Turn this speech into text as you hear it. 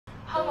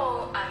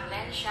Hello, I'm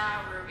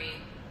Lansha Ruby.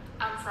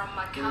 I'm from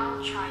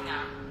Macau,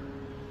 China.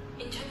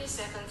 In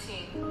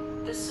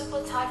 2017, the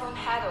Super Typhoon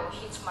Hado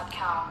hit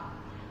Macau.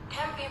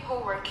 10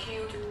 people were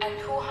killed and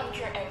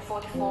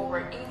 244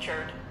 were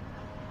injured.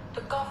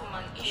 The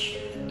government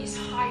issued its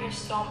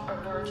highest storm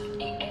alert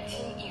in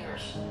 18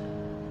 years.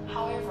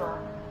 However,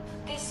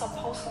 this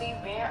supposedly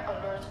rare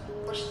alert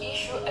was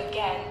issued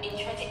again in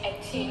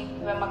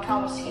 2018 when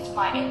Macau was hit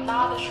by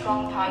another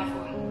strong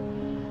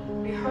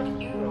typhoon. We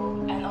heard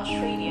Europe and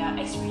Australia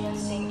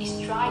experiencing its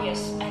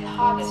driest and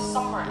hottest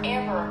summer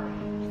ever,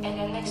 and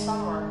the next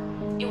summer,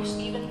 it was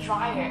even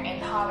drier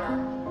and hotter.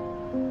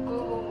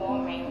 Global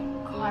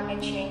warming,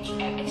 climate change,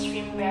 and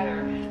extreme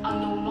weather are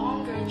no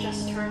longer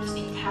just terms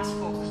in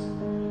textbooks.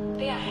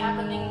 They are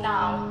happening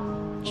now,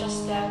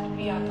 just that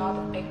we are not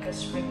the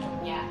biggest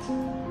victim yet.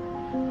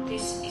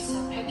 This is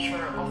a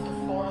picture of the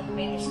foreign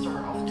minister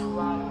of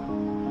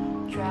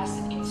Tuvalu,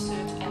 dressed in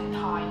suit and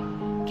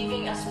tie,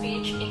 giving a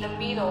speech in the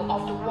middle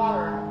of the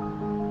water.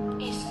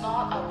 It's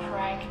not a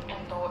prank,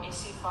 and nor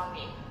is it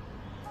funny.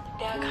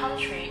 Their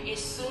country is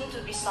soon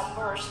to be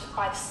submerged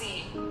by the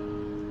sea.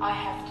 I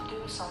have to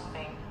do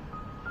something.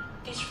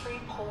 These 3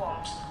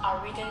 poems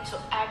are written to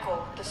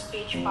echo the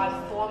speech by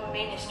the foreign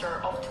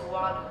minister of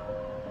Tuvalu.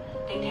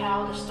 They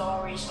tell the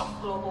stories of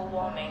global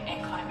warming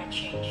and climate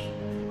change.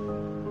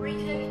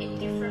 Written in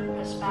different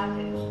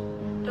perspectives,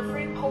 the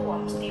 3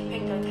 poems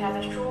depict the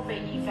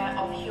catastrophic effect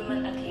of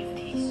human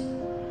activities.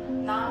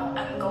 Now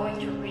I'm going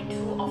to read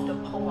 2 of the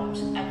poems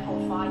and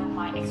provide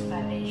my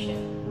explanation.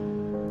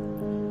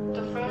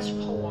 The first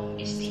poem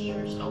is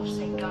Tears of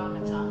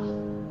Sagarmatha.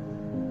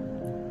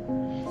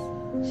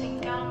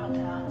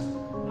 Sagarmatha,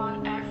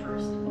 Mount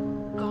Everest,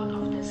 god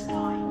of the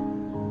sky,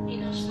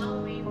 in a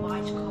snowy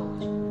white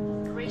coat,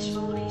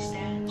 gracefully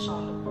stands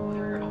on the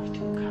border of 2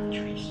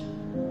 countries.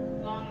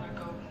 Long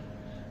ago,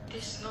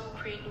 this snow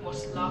queen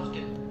was loved,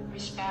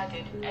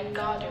 respected, and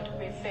guarded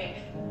with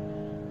faith.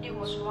 It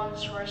was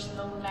once where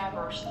snow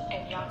lovers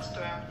and young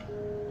dwelt.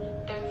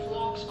 Then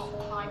flocks of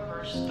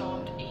climbers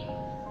stormed in,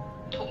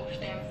 took with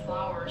them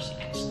flowers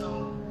and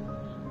snow,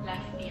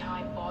 left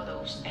behind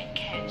bottles and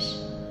cans.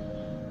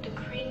 The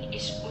queen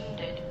is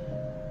wounded,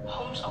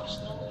 homes of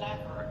snow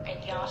leopard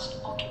and yachts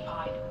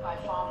occupied by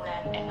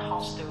farmland and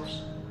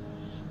hostels.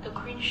 The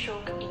queen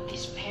shook in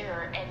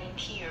despair and in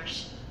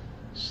tears.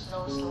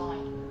 Snow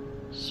slide,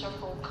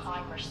 several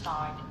climbers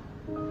died.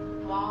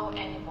 Wild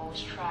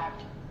animals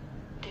trapped,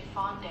 they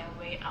found their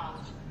way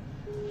out,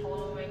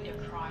 following the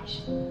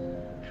cries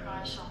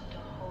of the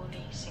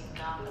holy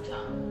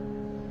Sagarmatha.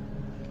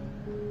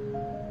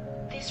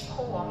 This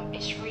poem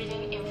is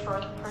written in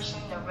third-person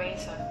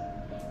narrative.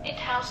 It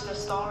tells the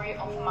story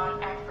of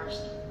Mount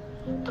Everest.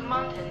 The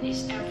mountain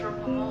is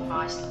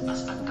anthropomorphized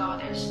as a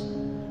goddess.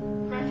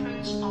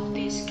 Reference of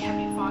this can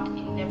be found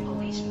in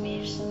Nepalese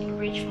myths in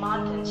which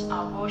mountains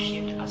are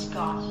worshipped as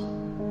gods.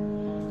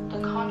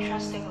 The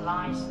contrasting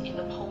lines in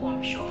the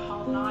poem show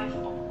how life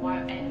of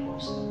wild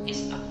animals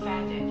is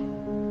affected.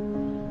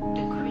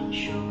 The queen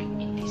shook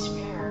in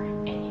despair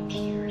and in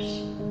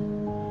tears.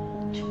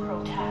 To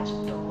protect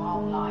the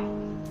wildlife,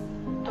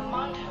 the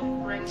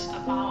mountain brings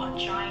about a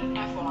giant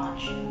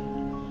avalanche.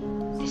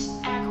 This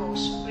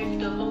echoes with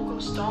the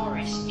local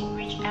stories in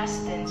which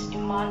accidents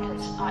in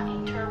mountains are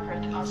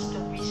interpreted as the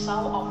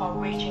result of a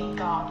raging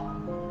god.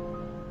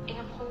 In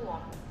the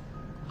poem,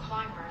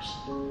 climbers,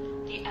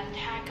 the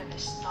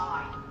antagonists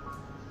died.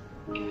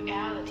 In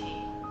reality,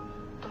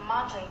 the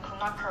mountain could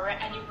not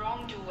correct any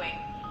wrongdoing.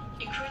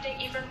 It couldn't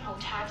even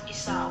protect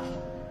itself.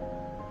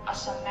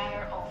 As a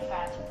matter of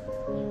fact,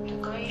 the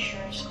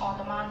glaciers on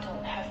the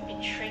mountain have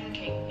been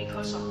shrinking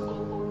because of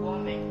global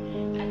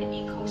warming, and the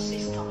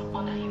ecosystem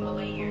on the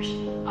Himalayas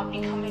are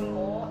becoming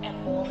more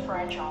and more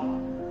fragile.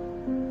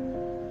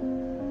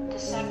 The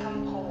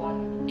second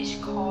poem is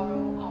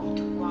Coral of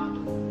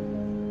Tuvalu.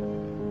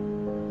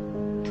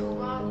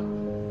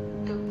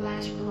 Tuvalu, the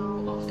blessed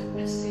pearl of the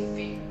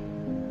Pacific,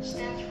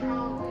 stands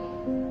proudly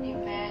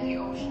in where the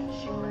ocean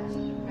shimmers,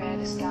 where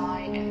the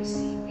sky and the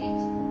sea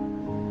meet.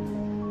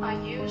 I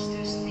used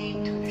to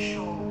sneak to the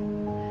shore,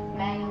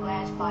 men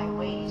led by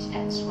waves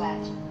and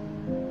sweat,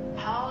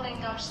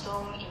 piling up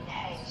stone in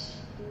haste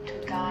to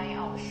guide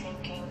our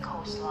shrinking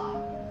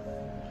coastline.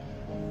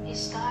 It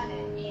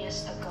started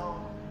years ago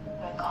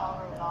when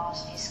coral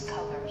lost its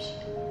colors.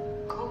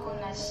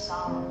 Coconut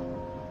sorrow,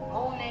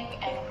 moaning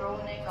and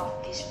groaning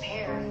of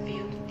despair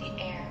filled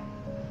the air.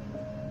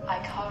 I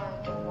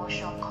colored the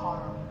washed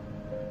coral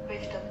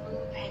with the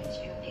blue paint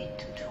unique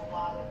to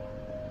Tuvalu.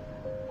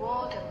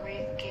 Wore the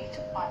ring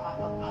gifted by my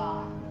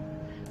papa,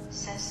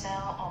 set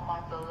sail on my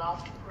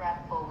beloved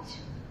red boat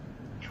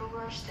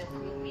towards the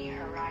gloomy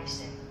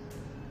horizon.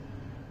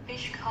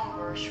 Beach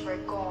combers were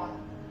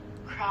gone,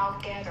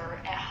 crowd gathered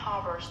at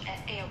harbors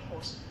and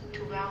airports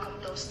to welcome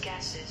those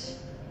guests.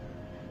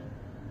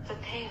 The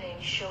tailing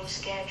show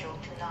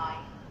scheduled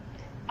tonight.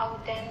 I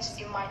will dance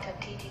in my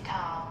Tatiti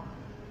town,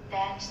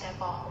 then step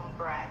our home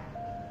bread.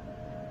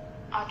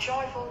 A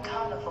joyful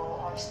carnival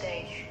on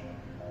stage,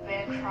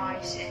 where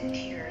cries and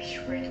tears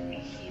were to be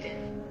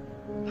hidden.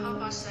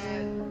 Papa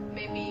said,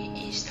 maybe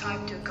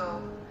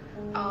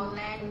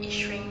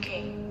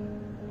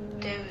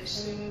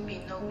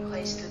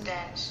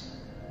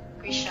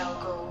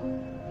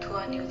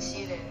Papua New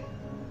Zealand,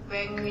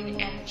 where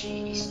green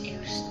energy is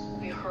used,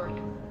 we heard,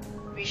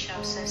 we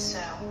shall set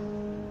sail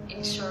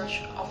in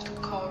search of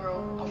the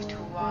coral of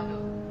Tuvalu.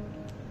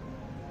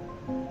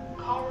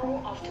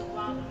 Coral of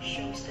Tuvalu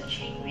shows the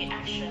chain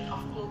reaction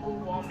of global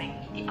warming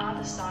in the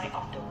other side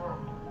of the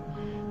world.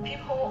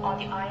 People on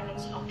the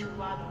islands of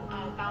Tuvalu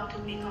are about to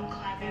become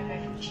climate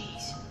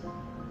refugees.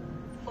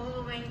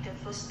 Following the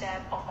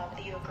footsteps of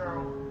a little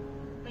girl,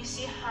 we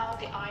see how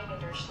the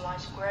islanders'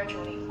 lives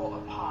gradually fall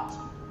apart.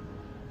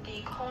 The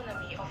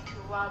economy of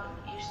Tuvalu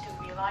used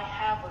to rely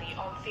heavily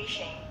on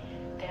fishing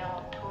than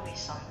on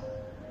tourism.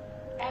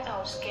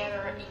 Adults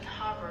gather in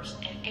harbors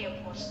and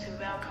airports to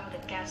welcome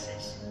the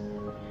guests.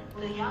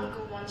 The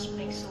younger ones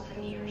make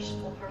souvenirs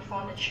or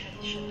perform the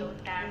traditional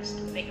dance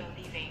to make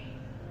a living.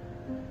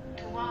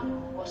 Tuvalu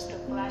was the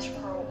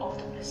blessed pearl of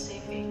the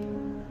Pacific,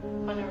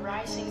 but the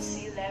rising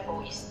sea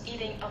level is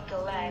eating up the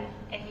land,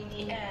 and in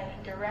the end,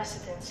 the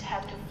residents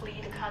have to flee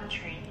the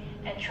country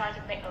and try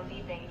to make a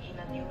living in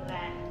a new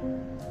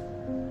land.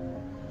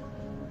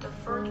 The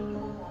third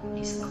poem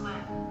is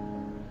Clam.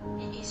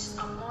 It is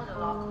a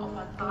monologue of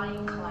a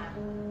dying clam.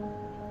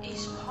 It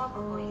is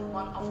probably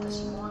one of the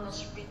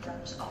smallest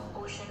victims of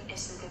ocean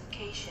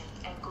acidification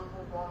and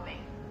global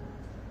warming.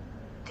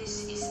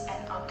 This is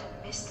an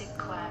optimistic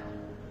clam.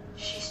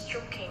 She's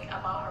joking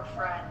about her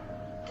friend,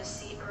 the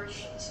sea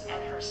urchins,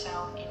 and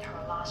herself in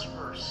her last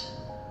verse.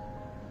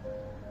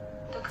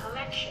 The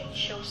collection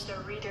shows the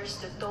readers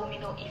the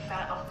domino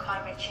effect of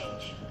climate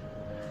change.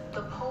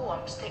 The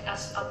poems take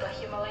us up the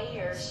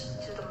Himalayas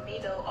to the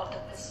middle of the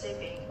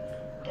Pacific,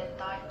 then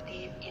dive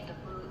deep in the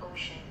blue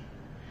ocean.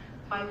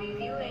 By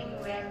reviewing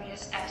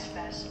various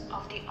aspects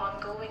of the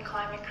ongoing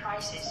climate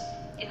crisis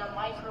in a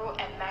micro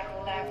and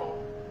macro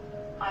level,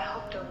 I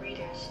hope the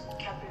readers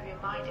can be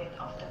reminded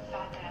of the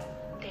fact that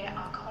there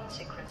are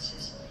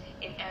consequences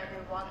in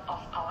every one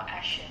of our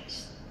actions.